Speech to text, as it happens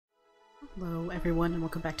Hello everyone and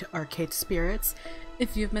welcome back to Arcade Spirits.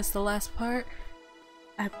 If you've missed the last part,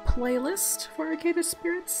 I have a playlist for Arcade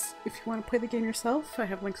Spirits. If you want to play the game yourself, I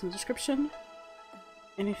have links in the description.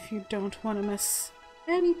 And if you don't want to miss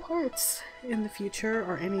any parts in the future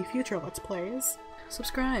or any future Let's Plays,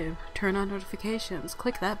 subscribe, turn on notifications,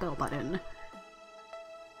 click that bell button.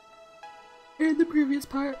 In the previous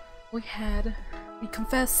part, we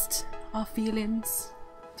confessed our feelings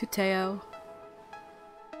to Teo.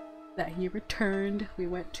 That he returned. We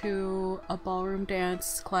went to a ballroom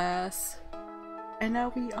dance class, and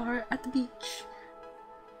now we are at the beach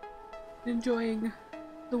enjoying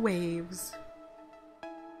the waves.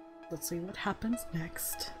 Let's see what happens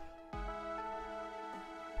next.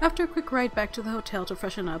 After a quick ride back to the hotel to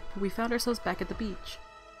freshen up, we found ourselves back at the beach.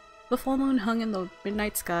 The full moon hung in the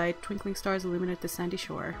midnight sky, twinkling stars illuminate the sandy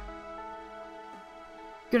shore.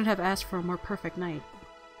 Couldn't have asked for a more perfect night.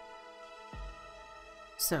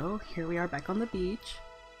 So, here we are back on the beach.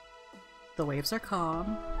 The waves are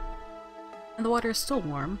calm, and the water is still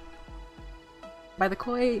warm. By the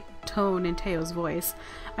coy tone in Teo's voice,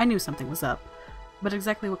 I knew something was up, but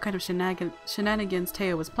exactly what kind of shenanigans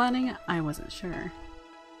Teo was planning, I wasn't sure.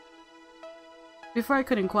 Before I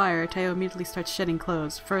could inquire, Teo immediately starts shedding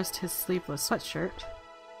clothes, first his sleeveless sweatshirt.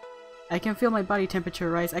 I can feel my body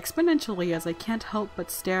temperature rise exponentially as I can't help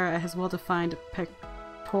but stare at his well-defined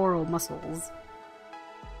pectoral muscles.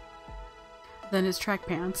 Then his track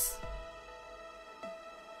pants.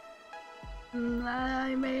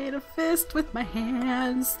 I made a fist with my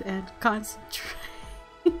hands and concentrate.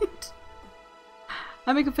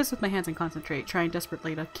 I make a fist with my hands and concentrate, trying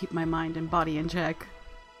desperately to keep my mind and body in check.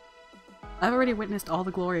 I've already witnessed all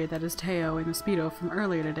the glory that is Teo in the Speedo from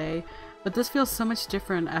earlier today, but this feels so much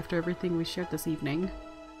different after everything we shared this evening.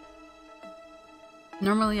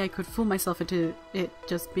 Normally I could fool myself into it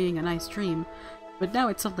just being a nice dream, but now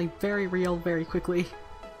it's suddenly very real very quickly.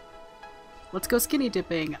 Let's go skinny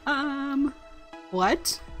dipping.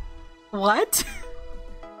 What? What?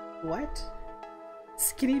 What?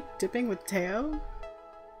 Skinny dipping with Teo?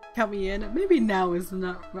 Count me in. Maybe now is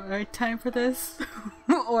not the right time for this.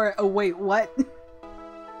 Or, oh wait, what?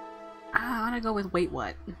 I wanna go with wait,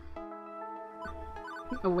 what?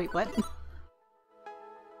 Oh wait, what?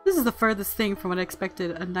 This is the furthest thing from what I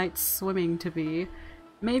expected a night swimming to be.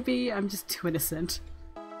 Maybe I'm just too innocent.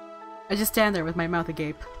 I just stand there with my mouth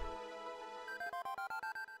agape.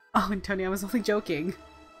 Oh, Antonio, I was only joking.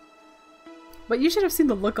 But you should have seen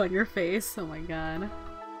the look on your face. Oh my god.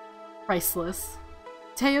 Priceless.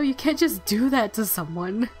 Teo, you can't just do that to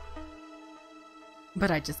someone.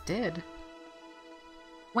 But I just did.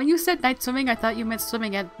 When you said night swimming, I thought you meant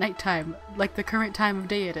swimming at nighttime, like the current time of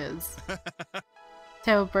day it is.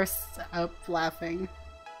 Teo bursts up laughing.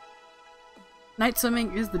 Night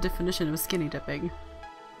swimming is the definition of skinny dipping.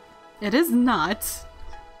 It is not!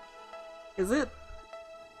 Is it?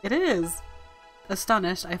 It is!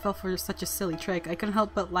 Astonished, I fell for such a silly trick. I couldn't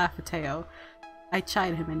help but laugh at Teo. I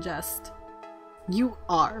chide him in jest. You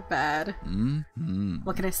are bad.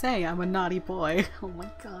 What can I say? I'm a naughty boy. Oh my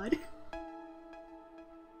god.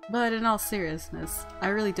 But in all seriousness, I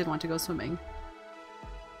really did want to go swimming.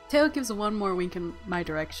 Teo gives one more wink in my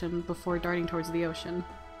direction before darting towards the ocean.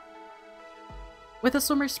 With a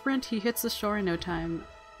swimmer's sprint, he hits the shore in no time,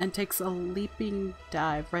 and takes a leaping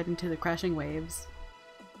dive right into the crashing waves.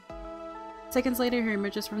 Seconds later, he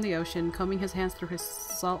emerges from the ocean, combing his hands through his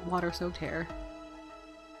salt water-soaked hair.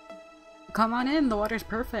 Come on in, the water's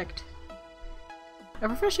perfect! A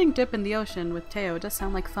refreshing dip in the ocean with Teo does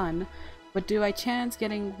sound like fun, but do I chance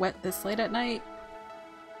getting wet this late at night?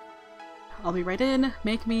 I'll be right in,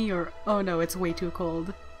 make me, or oh no, it's way too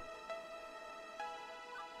cold.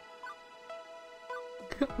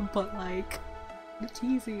 But like, you're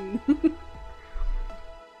teasing.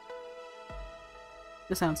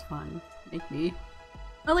 This sounds fun. Make me.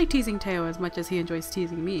 I like teasing Teo as much as he enjoys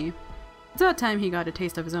teasing me. It's about time he got a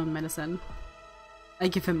taste of his own medicine. I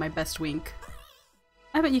give him my best wink.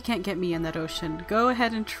 I bet you can't get me in that ocean. Go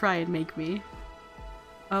ahead and try and make me.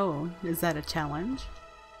 Oh, is that a challenge?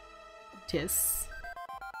 Tis.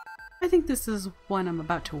 I think this is one I'm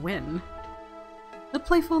about to win. The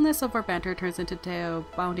playfulness of our banter turns into Teo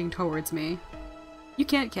bounding towards me. You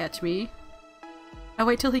can't catch me. I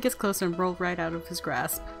wait till he gets close and roll right out of his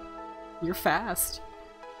grasp. You're fast.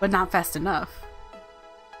 But not fast enough.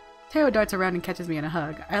 Teo darts around and catches me in a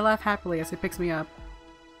hug. I laugh happily as he picks me up.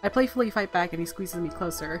 I playfully fight back and he squeezes me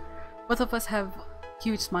closer. Both of us have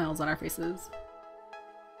huge smiles on our faces.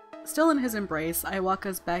 Still in his embrace, he walks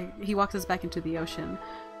us back into the ocean,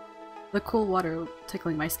 the cool water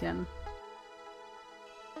tickling my skin.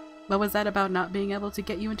 What was that about not being able to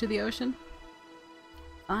get you into the ocean?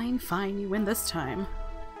 Fine, fine, you win this time.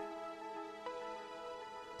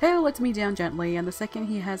 Teo lets me down gently, and the second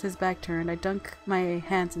he has his back turned, I dunk my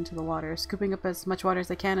hands into the water, scooping up as much water as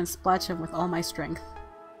I can and splash him with all my strength.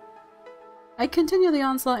 I continue the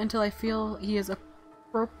onslaught until I feel he is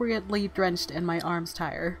appropriately drenched and my arms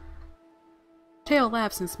tire. Teo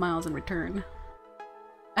laughs and smiles in return.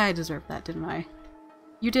 I deserved that, didn't I?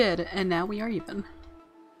 You did, and now we are even.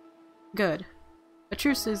 Good. A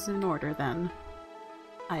truce is in order, then.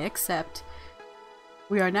 I accept.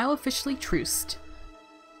 We are now officially truced.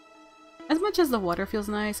 As much as the water feels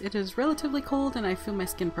nice, it is relatively cold and I feel my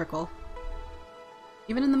skin prickle.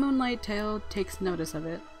 Even in the moonlight, Teo takes notice of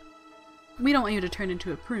it. We don't want you to turn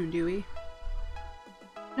into a prune, do we?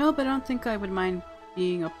 No, but I don't think I would mind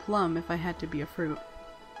being a plum if I had to be a fruit.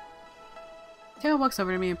 Teo walks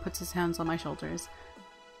over to me and puts his hands on my shoulders.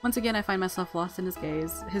 Once again, I find myself lost in his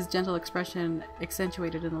gaze, his gentle expression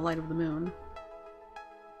accentuated in the light of the moon.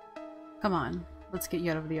 Come on, let's get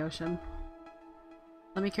you out of the ocean.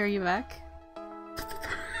 Let me carry you back?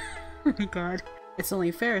 Oh my god. It's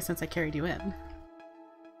only fair since I carried you in.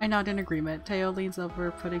 I nod in agreement. Teo leans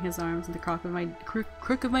over, putting his arms in the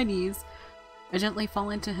crook of my knees. I gently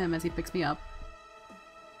fall into him as he picks me up.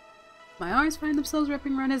 My arms find themselves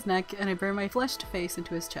wrapping around his neck, and I bear my fleshed face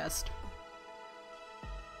into his chest.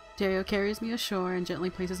 Teo carries me ashore and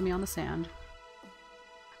gently places me on the sand.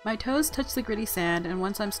 My toes touch the gritty sand, and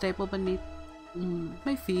once I'm stable beneath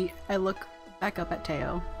my feet, I look back up at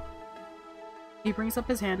Teo. He brings up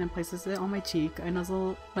his hand and places it on my cheek. I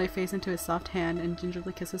nuzzle my face into his soft hand and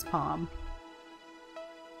gingerly kiss his palm.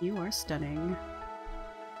 You are stunning.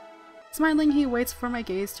 Smiling, he waits for my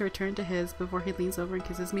gaze to return to his before he leans over and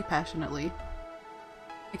kisses me passionately.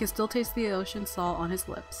 I can still taste the ocean salt on his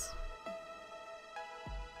lips.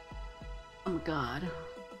 Oh my god.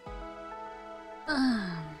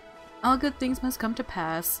 All good things must come to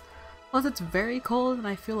pass. Plus it's very cold and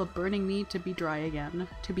I feel a burning need to be dry again.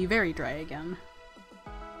 To be very dry again.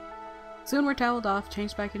 Soon we're toweled off,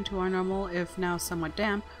 changed back into our normal, if now somewhat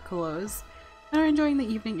damp, clothes, and are enjoying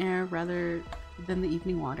the evening air rather than the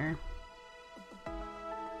evening water.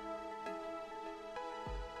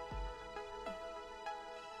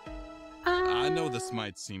 I know this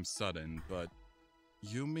might seem sudden, but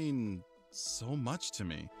you mean so much to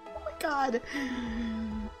me. Oh my god!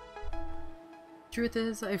 Truth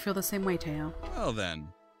is, I feel the same way, Teo. Well then,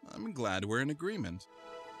 I'm glad we're in agreement.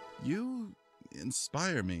 You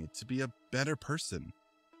inspire me to be a better person,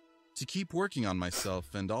 to keep working on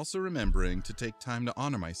myself and also remembering to take time to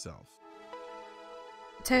honor myself.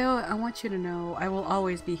 Teo, I want you to know I will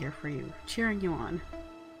always be here for you, cheering you on.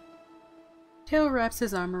 Teo wraps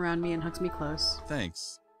his arm around me and hugs me close.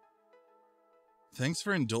 Thanks. Thanks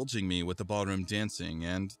for indulging me with the ballroom dancing,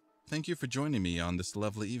 and thank you for joining me on this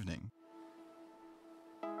lovely evening.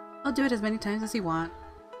 I'll do it as many times as you want.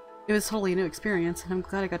 It was totally a new experience, and I'm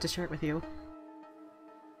glad I got to share it with you.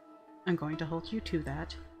 I'm going to hold you to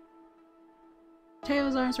that.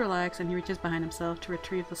 Teo's arms relax and he reaches behind himself to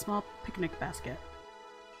retrieve the small picnic basket.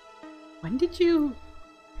 When did you...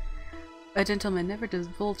 A gentleman never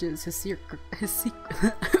divulges his secret.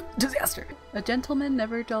 Disaster. A gentleman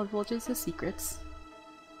never divulges his secrets.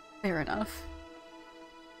 Fair enough.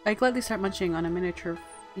 I gladly start munching on a miniature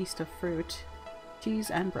feast of fruit, cheese,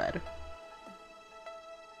 and bread.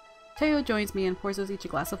 Teo joins me and pours us each a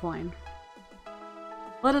glass of wine.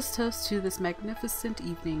 Let us toast to this magnificent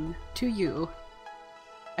evening. To you.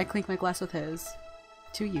 I clink my glass with his.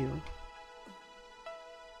 To you.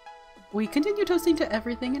 We continue toasting to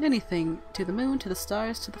everything and anything. To the moon, to the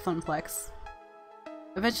stars, to the funplex.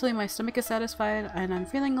 Eventually my stomach is satisfied and I'm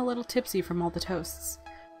feeling a little tipsy from all the toasts.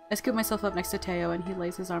 I scoop myself up next to Teo and he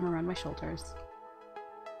lays his arm around my shoulders.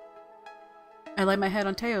 I lay my head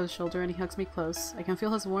on Teo's shoulder and he hugs me close. I can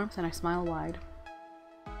feel his warmth and I smile wide.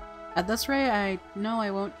 At this rate, I know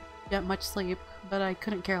I won't get much sleep, but I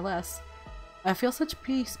couldn't care less. I feel such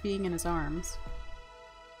peace being in his arms.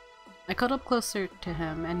 I cuddle up closer to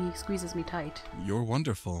him and he squeezes me tight. You're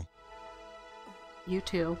wonderful. You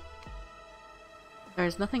too.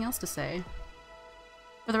 There's nothing else to say.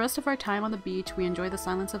 For the rest of our time on the beach, we enjoy the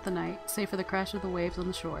silence of the night, save for the crash of the waves on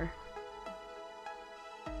the shore.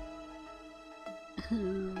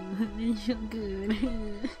 I feel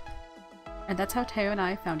good. And that's how Teo and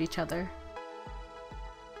I found each other.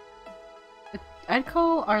 I'd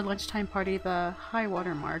call our lunchtime party the high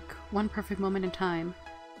water mark, one perfect moment in time,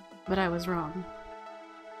 but I was wrong.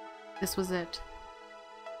 This was it.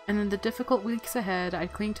 And in the difficult weeks ahead,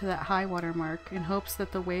 I'd cling to that high water mark in hopes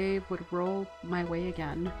that the wave would roll my way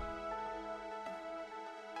again.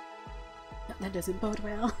 That doesn't bode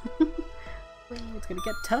well. It's gonna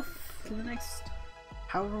get tough for the next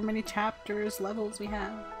however many chapters, levels we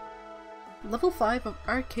have. Level 5 of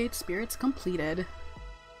Arcade Spirits completed.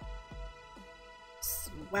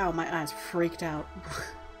 Wow, my eyes freaked out.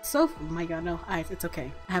 Oh my god, no, eyes, it's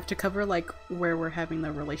okay. I have to cover like where we're having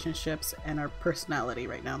the relationships and our personality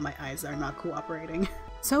right now. My eyes are not cooperating.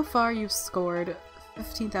 So far, you've scored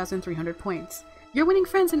 15,300 points. You're winning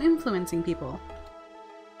friends and influencing people.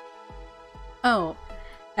 Oh,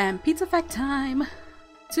 and pizza fact time!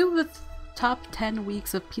 2 of the top 10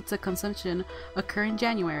 weeks of pizza consumption occur in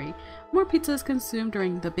January. More pizza is consumed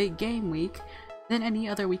during the big game week than any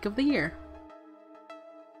other week of the year.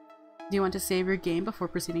 Do you want to save your game before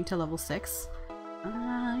proceeding to level 6? How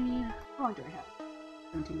long do I have?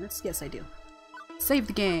 17 minutes? Yes, I do. Save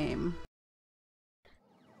the game!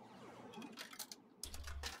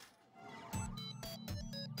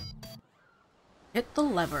 Hit the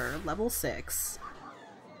lever, level 6.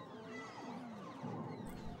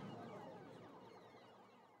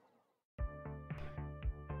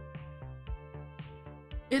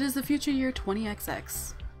 It is the future year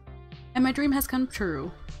 20XX, and my dream has come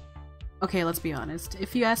true. Okay, let's be honest.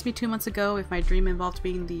 If you asked me 2 months ago if my dream involved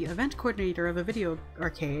being the event coordinator of a video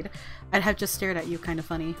arcade, I'd have just stared at you kinda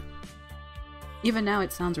funny. Even now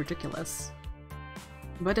it sounds ridiculous.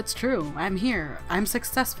 But it's true. I'm here. I'm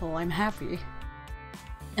successful. I'm happy.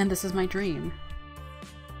 And this is my dream.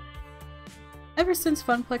 Ever since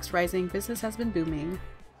Funplex Rising, business has been booming.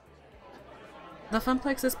 The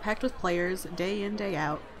Funplex is packed with players, day in, day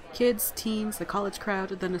out. Kids, teens, the college crowd,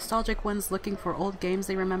 the nostalgic ones looking for old games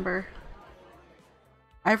they remember.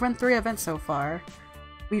 I've run 3 events so far.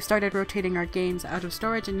 We've started rotating our games out of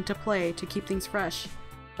storage and into play to keep things fresh.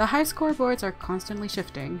 The high scoreboards are constantly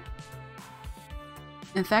shifting.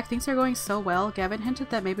 In fact, things are going so well, Gavin hinted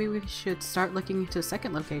that maybe we should start looking into a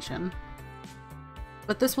second location.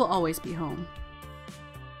 But this will always be home.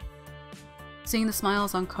 Seeing the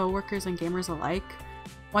smiles on coworkers and gamers alike,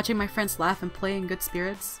 watching my friends laugh and play in good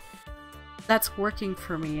spirits, that's working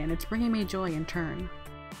for me and it's bringing me joy in turn.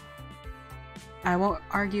 I won't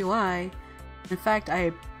argue why. In fact,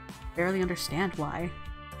 I barely understand why.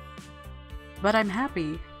 But I'm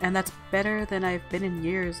happy, and that's better than I've been in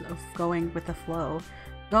years of going with the flow.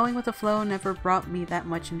 Going with the flow never brought me that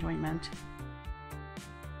much enjoyment.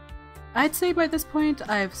 I'd say by this point,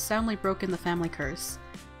 I've soundly broken the family curse.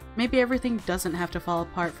 Maybe everything doesn't have to fall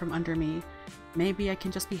apart from under me. Maybe I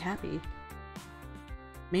can just be happy.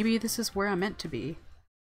 Maybe this is where I'm meant to be.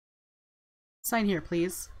 Sign here,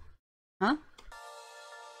 please. Huh?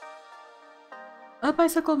 A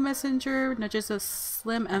bicycle messenger nudges a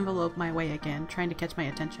slim envelope my way again, trying to catch my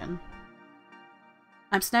attention.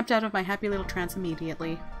 I'm snapped out of my happy little trance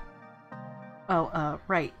immediately. Oh,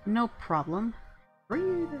 right. No problem.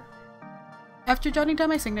 Read. After jotting down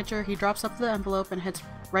my signature, he drops up the envelope and heads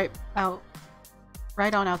right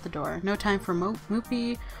on out the door. No time for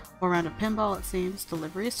Moopy or round of pinball, it seems.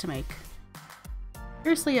 Delivery is to make.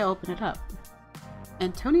 Fiercely, I open it up.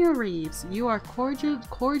 Antonio Reeves, you are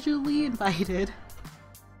cordially invited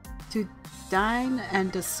to dine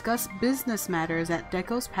and discuss business matters at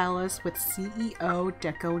Deco's Palace with CEO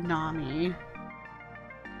Deco Nami.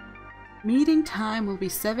 Meeting time will be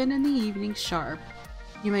 7 in the evening sharp.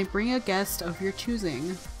 You may bring a guest of your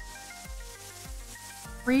choosing.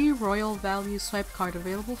 Free Royal Value swipe card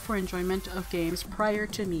available for enjoyment of games prior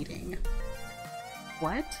to meeting.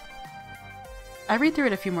 What? I read through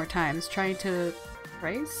it a few more times, trying to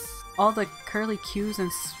trace all the curly cues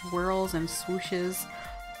and swirls and swooshes,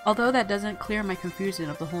 although that doesn't clear my confusion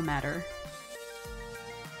of the whole matter.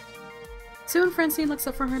 Soon Francine looks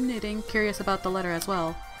up from her knitting, curious about the letter as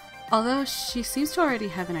well, although she seems to already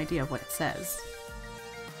have an idea of what it says.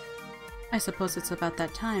 I suppose it's about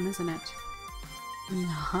that time, isn't it?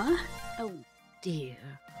 Huh? Oh dear.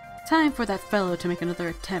 Time for that fellow to make another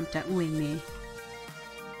attempt at wooing me.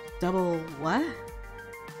 Double what?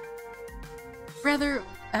 Rather,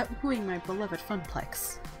 at wooing my beloved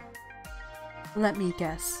Funplex. Let me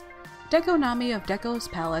guess. Deco Nami of Deco's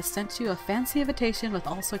Palace sent you a fancy invitation with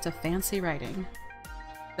all sorts of fancy writing.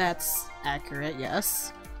 That's accurate,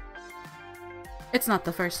 yes. It's not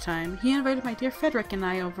the first time. He invited my dear Frederick and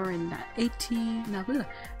I over in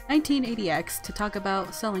 1980X to talk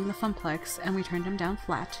about selling the Funplex, and we turned him down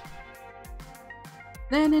flat.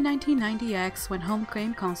 Then in 1990X, when home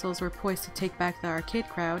game consoles were poised to take back the arcade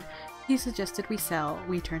crowd, he suggested we sell.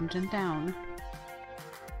 We turned him down.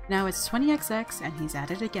 Now it's 20XX and he's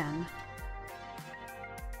at it again.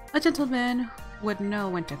 A gentleman would know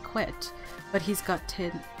when to quit, but he's got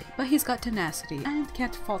tenacity, and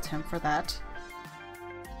can't fault him for that.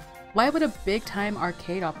 Why would a big-time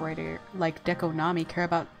arcade operator like Deco Nami care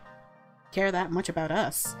that much about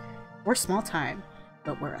us? We're small-time.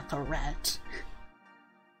 but we're a threat.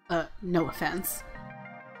 No offense.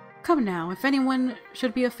 Come now, if anyone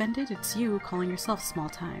should be offended, it's you calling yourself small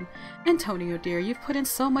time. Antonio dear, you've put in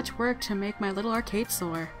so much work to make my little arcade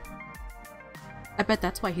soar. I bet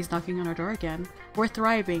that's why he's knocking on our door again. We're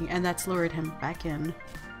thriving, and that's lured him back in.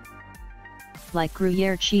 Like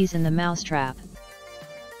Gruyere cheese in the mousetrap.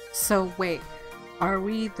 So wait, are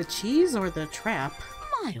we the cheese or the trap?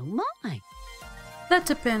 My oh my! That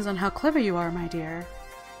depends on how clever you are, my dear.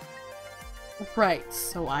 Right,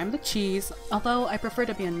 so I'm the cheese, although I prefer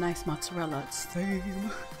to be a nice mozzarella.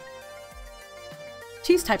 Same.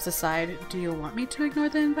 Cheese types aside, do you want me to ignore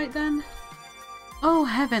the invite then? Oh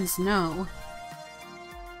heavens, no.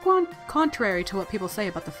 Contrary to what people say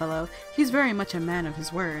about the fellow, he's very much a man of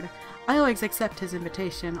his word. I always accept his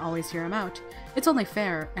invitation, always hear him out. It's only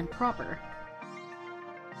fair and proper.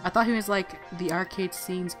 I thought he was like the arcade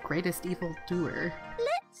scene's greatest evil doer.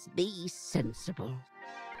 Let's be sensible.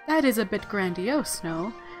 That is a bit grandiose,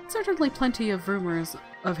 no? Certainly plenty of rumors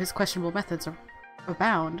of his questionable methods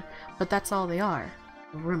abound, but that's all they are.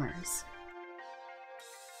 Rumors.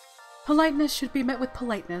 Politeness should be met with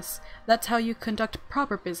politeness. That's how you conduct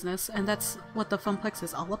proper business, and that's what the Funplex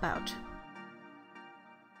is all about.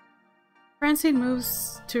 Francine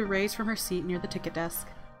moves to raise from her seat near the ticket desk,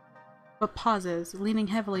 but pauses, leaning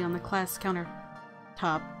heavily on the class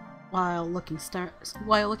countertop while looking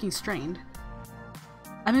strained.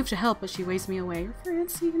 I move to help, but she waves me away.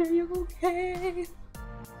 Francine, are you okay?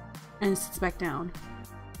 And sits back down.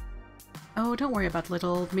 Oh, don't worry about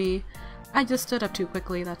little old me. I just stood up too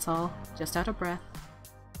quickly, that's all. Just out of breath.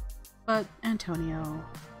 But, Antonio,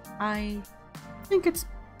 I think it's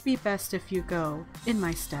be best if you go in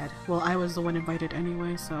my stead. Well, I was the one invited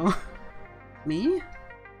anyway, so... Me?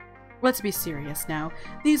 Let's be serious now.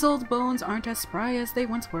 These old bones aren't as spry as they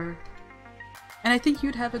once were. And I think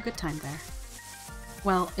you'd have a good time there.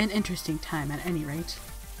 Well, an interesting time at any rate.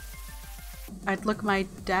 I'd look my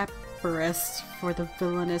dapperest for the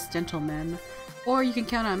villainous gentleman. Or you can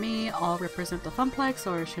count on me, I'll represent the Funplex,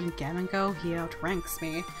 or shouldn't Gammon go? He outranks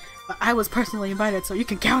me. But I was personally invited, so you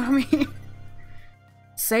can count on me.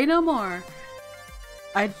 Say no more.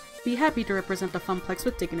 I'd be happy to represent the Funplex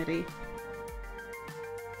with dignity.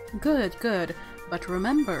 Good, good. But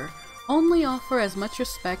remember, only offer as much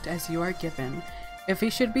respect as you are given. If he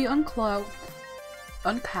should be oh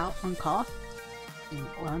my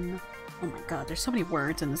god, there's so many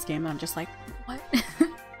words in this game that I'm just like, what?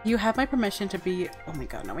 You have my permission to be, oh my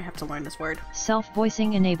god, now we have to learn this word.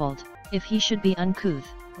 Self-voicing enabled. If he should be uncouth,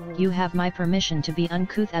 you have my permission to be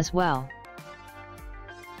uncouth as well.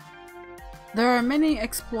 There are many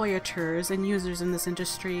exploiters and users in this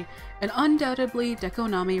industry, and undoubtedly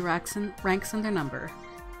Dekonami ranks in their number.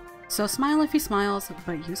 So smile if he smiles,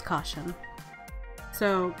 but use caution.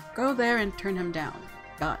 So go there and turn him down.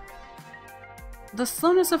 Got. The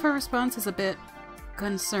slowness of her response is a bit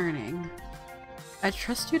concerning. I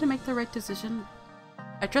trust you to make the right decision.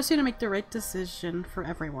 I trust you to make the right decision for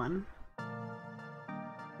everyone.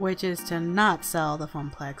 Which is to not sell the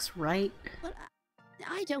Funplex, right? But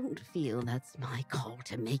I don't feel that's my call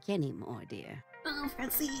to make anymore, dear. Oh,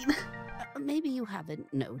 Francine. Maybe you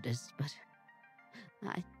haven't noticed, but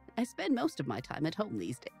I spend most of my time at home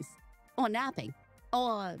these days. Or napping.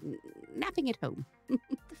 Or napping at home. The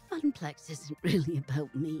Funplex isn't really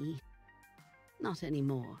about me. Not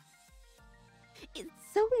anymore. It's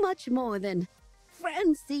so much more than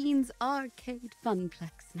Francine's Arcade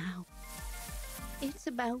Funplex now. It's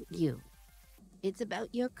about you. It's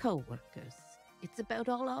about your co-workers. It's about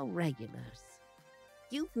all our regulars.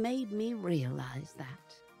 You've made me realize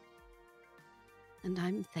that. And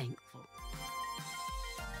I'm thankful.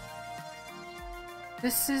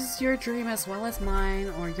 This is your dream as well as mine,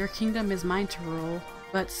 or your kingdom is mine to rule.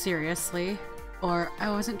 But seriously. Or I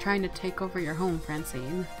wasn't trying to take over your home,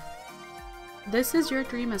 Francine. This is your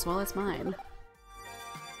dream as well as mine.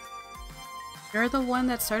 You're the one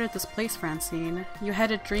that started this place, Francine. You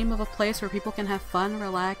had a dream of a place where people can have fun,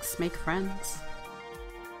 relax, make friends.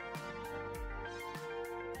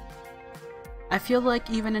 I feel like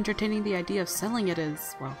even entertaining the idea of selling it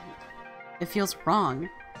is, well, it feels wrong.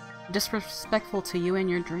 Disrespectful to you and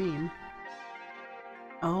your dream.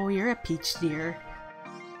 Oh, you're a peach, dear.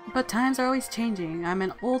 But times are always changing. I'm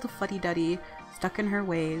an old fuddy-duddy, stuck in her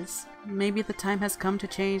ways. Maybe the time has come to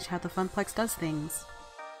change how the Funplex does things.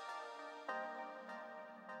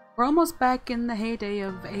 We're almost back in the heyday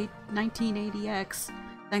of 1980X,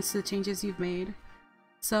 thanks to the changes you've made.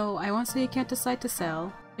 So I won't say you can't decide to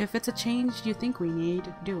sell. If it's a change you think we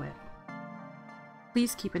need, do it.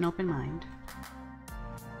 Please keep an open mind.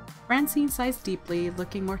 Francine sighs deeply,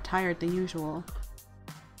 looking more tired than usual.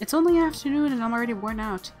 It's only afternoon and I'm already worn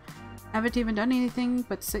out. Haven't even done anything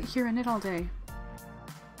but sit here and knit all day.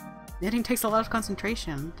 Knitting takes a lot of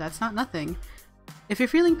concentration. That's not nothing. If you're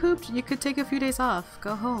feeling pooped, you could take a few days off,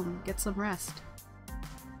 go home, get some rest.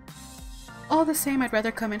 All the same, I'd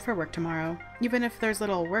rather come in for work tomorrow, even if there's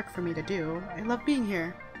little work for me to do. I love being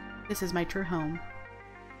here. This is my true home.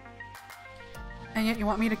 And yet you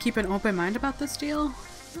want me to keep an open mind about this deal?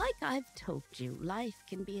 Like I've told you, life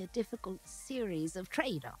can be a difficult series of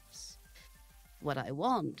trade-offs. What I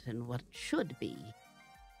want and what should be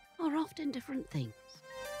are often different things.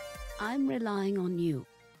 I'm relying on you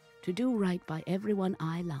to do right by everyone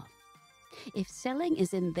I love. If selling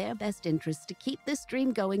is in their best interest to keep this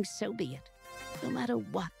dream going, so be it. No matter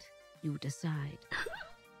what you decide.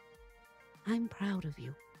 I'm proud of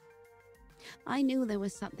you. I knew there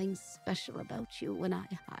was something special about you when I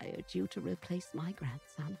hired you to replace my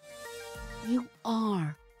grandson. You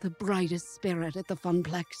are the brightest spirit at the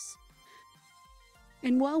Funplex.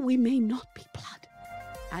 And while we may not be blood,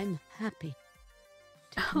 I'm happy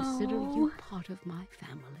to consider you part of my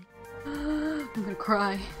family. I'm gonna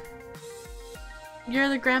cry. You're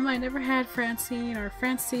the grandma I never had, Francine, or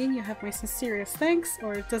Francine, you have my sincerest thanks,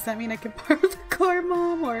 or does that mean I can borrow the car,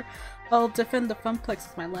 Mom, or I'll defend the Funplex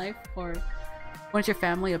with my life, or won't your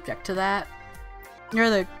family object to that?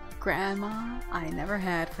 You're the grandma I never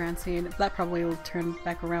had, Francine. That probably will turn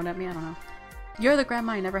back around at me, I don't know. You're the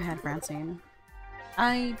grandma I never had, Francine.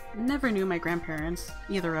 I never knew my grandparents,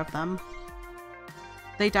 either of them.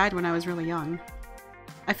 They died when I was really young.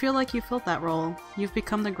 I feel like you filled that role. You've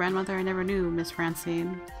become the grandmother I never knew, Miss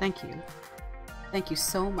Francine. Thank you. Thank you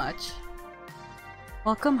so much.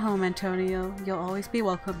 Welcome home, Antonio. You'll always be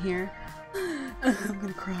welcome here. I'm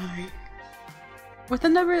gonna cry. With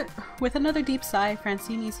another deep sigh,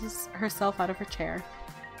 Francine eases herself out of her chair.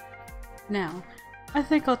 Now, I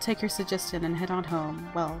think I'll take your suggestion and head on home.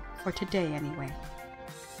 Well, for today anyway.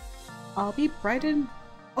 I'll be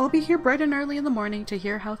here bright and early in the morning to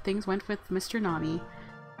hear how things went with Mr. Nami.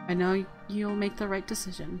 I know you'll make the right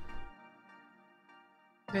decision.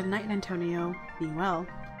 Good night, Antonio. Be well.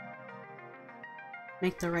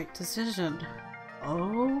 Make the right decision.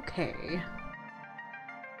 Okay.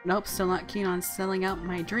 Nope, still not keen on selling out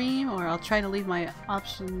my dream, or I'll try to leave my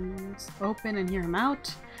options open and hear him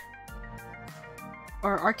out.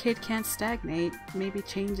 Or arcade can't stagnate. Maybe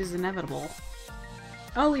change is inevitable.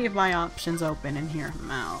 I'll leave my options open and hear him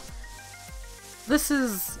out. This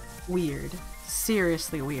is weird.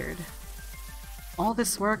 Seriously weird. All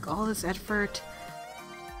this work, all this effort,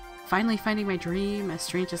 finally finding my dream, as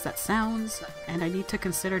strange as that sounds, and I need to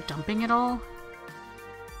consider dumping it all?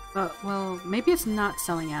 Well, maybe it's not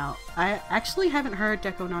selling out. I actually haven't heard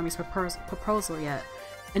Deco Nami's proposal yet,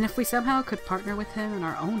 and if we somehow could partner with him in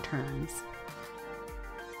our own terms,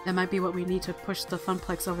 that might be what we need to push the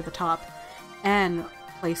Funplex over the top, and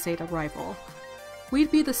place-ate a rival.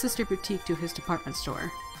 We'd be the sister boutique to his department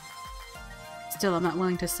store. Still, I'm not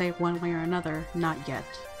willing to say one way or another, not yet.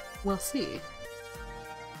 We'll see.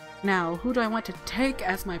 Now, who do I want to take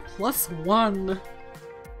as my +1?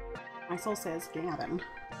 My soul says Gavin.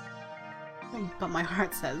 But my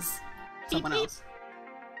heart says someone else.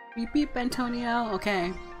 Beep beep, Antonio.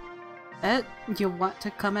 Okay. You want to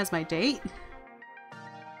come as my date?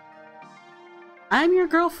 I'm your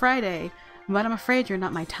girl Friday, but I'm afraid you're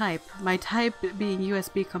not my type. My type being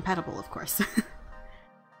USB compatible, of course.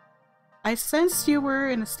 I sensed you were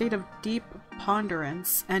in a state of deep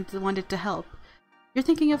ponderance and wanted to help. You're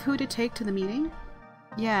thinking of who to take to the meeting?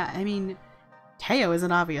 Yeah, I mean, Teo is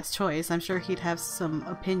an obvious choice. I'm sure he'd have some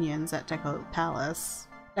opinions at Deco's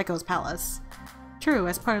palace. True,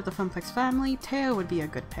 as part of the Funplex family, Teo would be a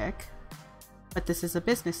good pick. But this is a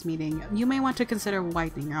business meeting. You may want to consider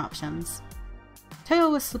widening your options.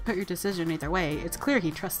 Teo will support your decision either way. It's clear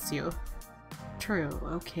he trusts you. True,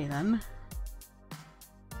 okay then.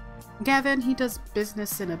 Gavin, he does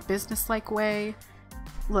business in a business-like way.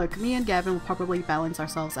 Look, me and Gavin will probably balance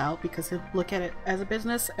ourselves out because he'll look at it as a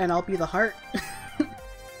business and I'll be the heart.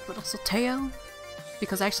 But also Teo,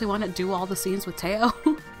 because I actually want to do all the scenes with Teo.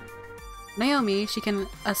 Naomi, she can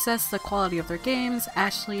assess the quality of their games.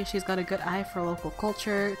 Ashley, she's got a good eye for local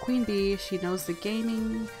culture. Queen Bee, she knows the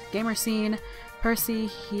gamer scene. Percy,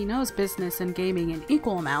 he knows business and gaming in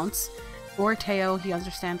equal amounts. Or Teo, he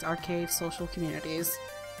understands arcade social communities.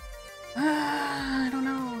 I don't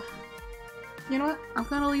know. You know what? I'm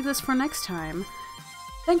gonna leave this for next time.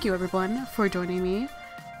 Thank you everyone for joining me.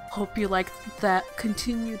 Hope you liked that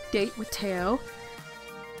continued date with Teo.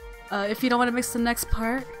 If you don't want to miss the next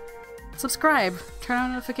part, subscribe, turn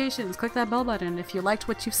on notifications, click that bell button. If you liked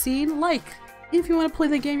what you've seen, like. If you want to play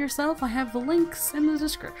the game yourself, I have the links in the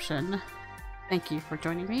description. Thank you for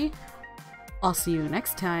joining me. I'll see you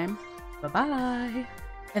next time. Bye-bye.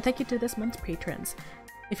 And thank you to this month's patrons.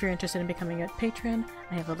 If you're interested in becoming a patron,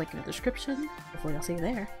 I have a link in the description. Hopefully I'll see you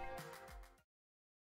there.